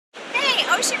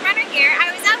Ocean Runner here.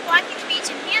 I was out walking the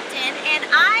beach in Hampton and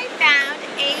I found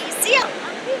a seal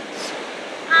on the beach.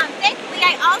 Thankfully,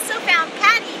 I also found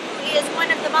Patty, who is one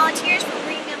of the volunteers for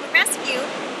Marine Mammal Rescue,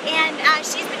 and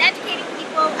she's been educating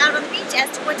people out on the beach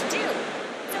as to what to do.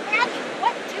 So Patty,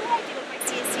 what do I do if I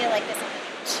see a seal like this on the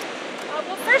beach?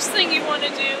 Well, first thing you want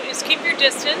to do is keep your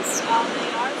distance.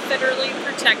 They are federally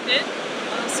protected,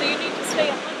 so you need to stay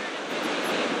 150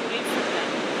 feet away from them.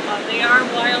 They are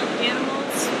wild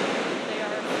animals. They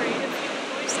are afraid of human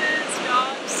voices,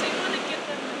 dogs, so you want to give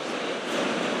them their space.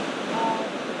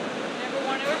 You never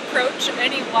want to approach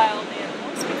any wild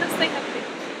animals because they have big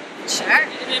teeth. Sure.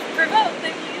 And if provoked,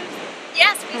 they will use them.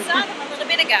 Yes, we saw them a little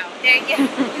bit ago.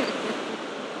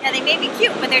 Yeah, they may be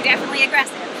cute, but they're definitely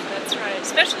aggressive. That's right,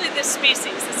 especially this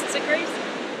species. This is a gray seal.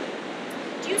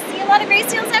 Do you see a lot of gray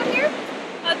seals out here?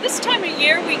 This time of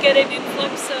year we get a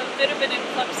bit of an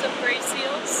influx of gray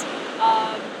seals.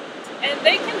 And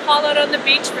they can haul out on the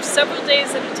beach for several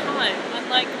days at a time.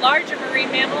 Unlike larger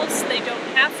marine mammals, they don't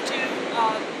have to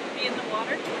be in the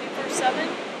water 24/7,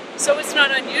 so it's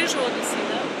not unusual to see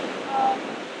them.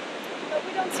 But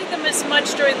we don't see them as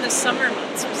much during the summer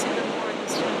months. We see them more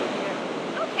this time of year.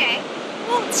 Okay.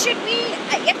 Well, should we,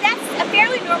 if that's a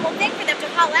fairly normal thing for them to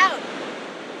haul out,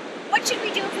 what should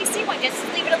we do if we see one? Just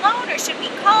leave it alone, or should we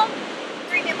call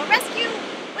Marine Mammal Rescue?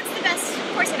 What's the best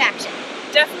course of action?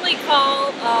 Definitely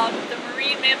call the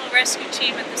Marine Mammal Rescue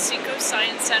team at the Seacoast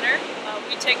Science Center.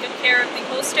 We take good care of the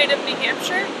whole state of New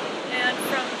Hampshire and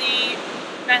from the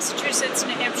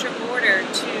Massachusetts-New Hampshire border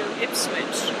to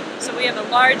Ipswich. So we have a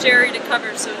large area to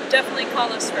cover, so definitely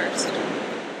call us first.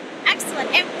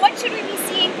 Excellent. And what should we be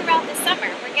seeing throughout the summer?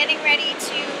 We're getting ready to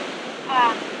see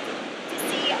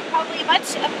probably a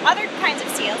bunch of other kinds of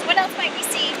seals. What else might we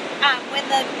see when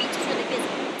the beach is really busy?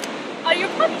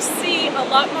 You'll probably see a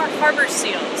lot more harbor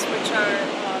seals, which are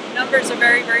numbers are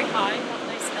very, very high,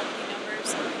 nice healthy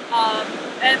numbers,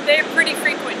 and they're pretty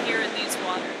frequent here in these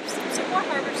waters. So more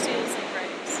harbor seals and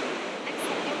grays.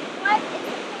 Excellent. And what is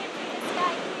the plan for this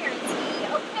guy here? Is he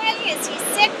okay? Is he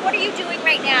sick? What are you doing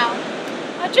right now?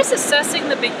 Just assessing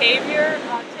the behavior,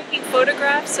 taking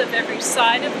photographs of every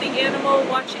side of the animal,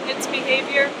 watching its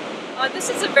behavior. This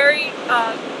is a very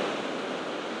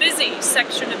busy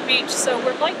section of beach, so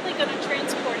we're likely going to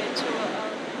transport it to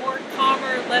a more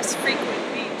calmer, less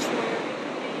frequent beach where it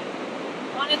can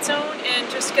be on its own and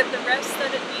just get the rest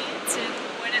that it needs, and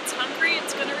when it's hungry,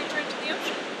 it's going to return to the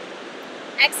ocean.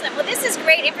 Excellent. Well, this is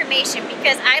great information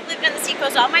because I've lived on the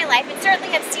seacoast all my life and certainly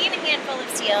have seen a handful of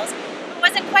seals.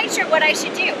 Wasn't quite sure what I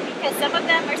should do because some of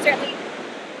them are certainly,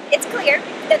 it's clear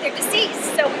that they're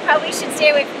deceased, so we probably should stay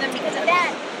away from them because of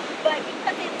that. But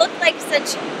because they look like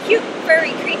such cute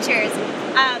furry creatures,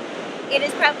 it is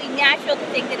probably natural to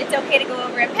think that it's okay to go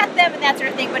over and pet them and that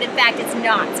sort of thing, but in fact it's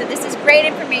not. So this is great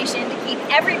information to keep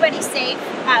everybody safe,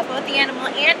 both the animal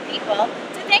and people.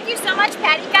 So thank you so much,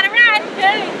 Patty. Gotta run.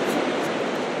 Okay.